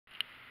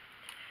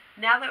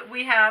Now that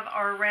we have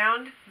our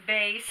round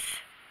base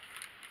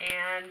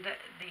and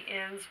the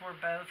ends were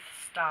both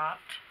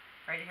stopped,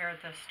 right here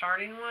at the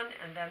starting one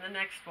and then the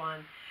next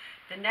one,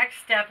 the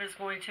next step is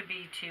going to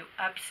be to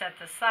upset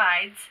the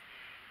sides.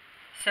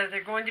 So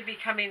they're going to be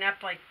coming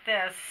up like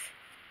this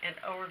and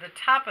over the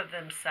top of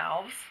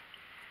themselves.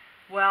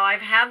 Well,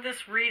 I've had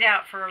this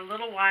readout for a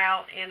little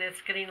while and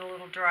it's getting a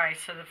little dry.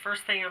 So the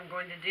first thing I'm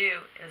going to do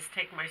is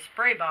take my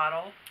spray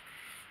bottle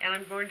and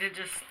I'm going to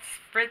just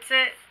spritz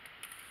it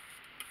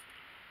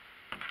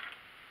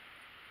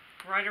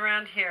right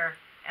around here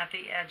at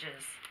the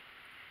edges.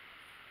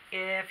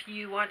 If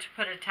you want to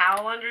put a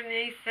towel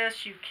underneath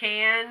this, you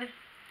can,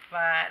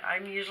 but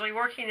I'm usually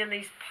working in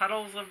these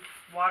puddles of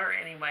water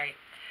anyway.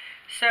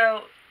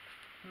 So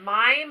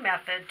my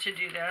method to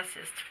do this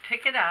is to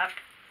pick it up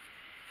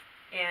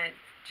and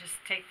just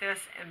take this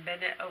and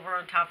bend it over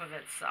on top of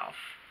itself.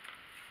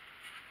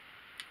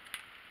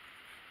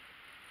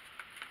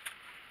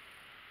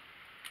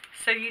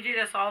 So you do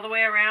this all the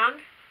way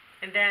around,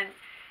 and then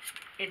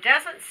it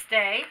doesn't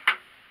stay,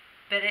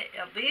 but it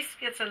at least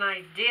gets an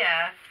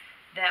idea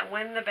that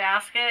when the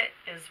basket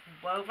is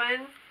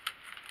woven,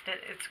 that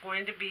it's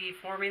going to be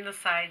forming the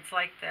sides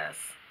like this.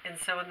 And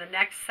so in the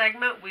next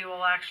segment, we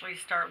will actually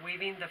start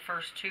weaving the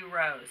first 2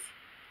 rows.